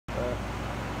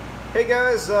Hey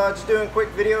guys, just doing a quick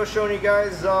video showing you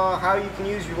guys how you can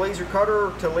use your laser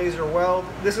cutter to laser weld.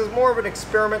 This is more of an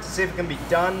experiment to see if it can be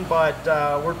done, but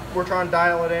we're trying to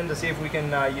dial it in to see if we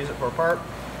can use it for a part.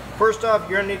 First off,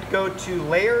 you're going to need to go to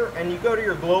layer and you go to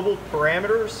your global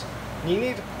parameters. And you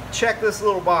need to check this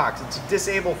little box. It's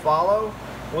disable follow.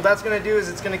 What that's going to do is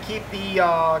it's going to keep the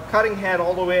cutting head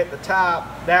all the way at the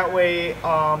top. That way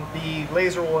the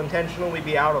laser will intentionally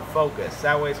be out of focus.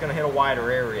 That way it's going to hit a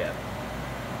wider area.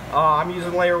 I'm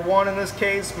using layer 1 in this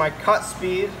case. My cut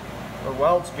speed, or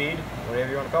weld speed, whatever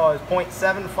you want to call it, is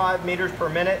 0.75 meters per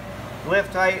minute.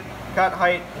 Lift height, cut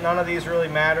height, none of these really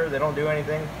matter. They don't do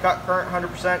anything. Cut current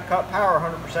 100%, cut power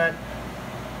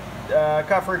 100%.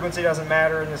 Cut frequency doesn't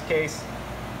matter in this case.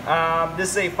 This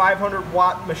is a 500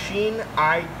 watt machine.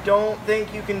 I don't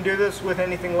think you can do this with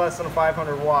anything less than a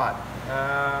 500 watt.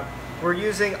 We're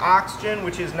using oxygen,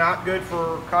 which is not good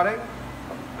for cutting.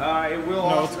 It will.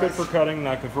 No, it's good for cutting,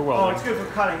 not good for welding. Oh, it's good for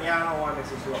cutting. Yeah, I don't want to mix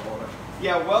this up with it.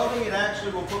 Yeah, welding, it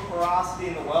actually will put porosity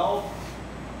in the weld.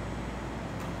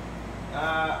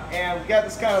 And we've got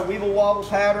this kind of weeble wobble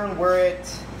pattern where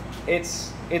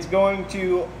it's going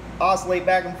to oscillate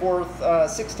back and forth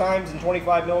 6 times in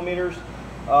 25 millimeters.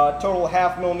 Total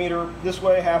 ½ millimeter this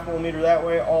way, ½ millimeter that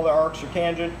way. All the arcs are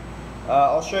tangent.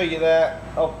 I'll show you that.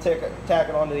 I'll tack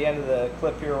it onto the end of the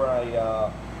clip here when I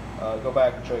go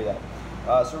back and show you that.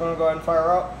 So we're going to go ahead and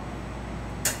fire up.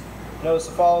 Notice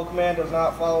the follow command does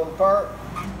not follow the part.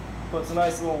 Puts a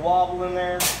nice little wobble in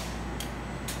there.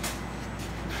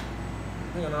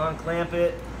 I'm going to unclamp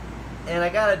it. And I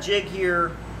got a jig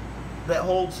here that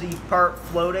holds the part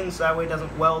floating so that way it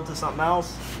doesn't weld to something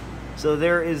else. So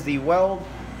there is the weld.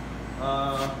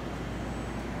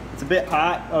 It's a bit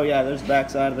hot. Oh yeah, there's the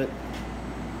back side of it.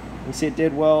 You see it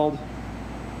did weld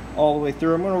all the way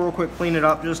through. I'm going to real quick clean it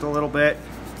up just a little bit.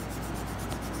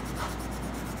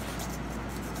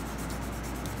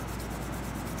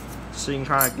 So you can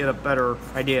kind of get a better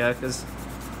idea, because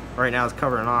right now it's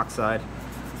covered in oxide.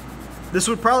 This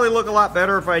would probably look a lot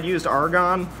better if I'd used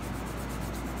argon.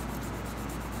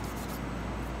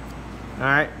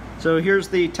 Alright, so here's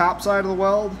the top side of the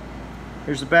weld.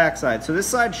 Here's the back side. So this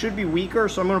side should be weaker,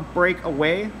 so I'm going to break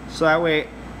away, so that way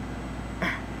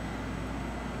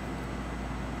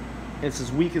it's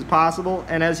as weak as possible.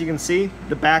 And as you can see,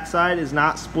 the back side is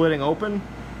not splitting open.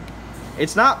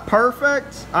 It's not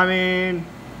perfect. I mean,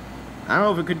 I don't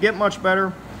know if it could get much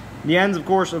better. The ends, of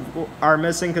course, are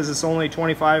missing because it's only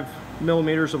 25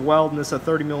 millimeters of weld and this is a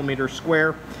 30 millimeter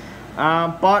square.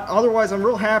 But otherwise, I'm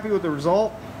real happy with the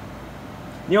result.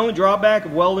 The only drawback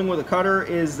of welding with a cutter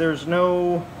is there's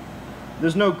no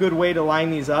good way to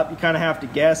line these up. You kind of have to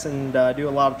guess and do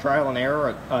a lot of trial and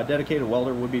error. A dedicated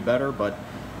welder would be better, but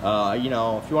you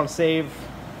know, if you want to save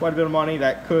quite a bit of money,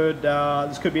 that could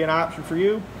this could be an option for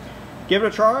you. Give it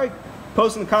a try.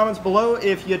 Post in the comments below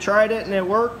if you tried it and it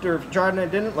worked, or if you tried it and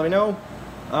it didn't. Let me know.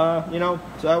 You know,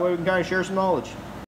 so that way we can kind of share some knowledge.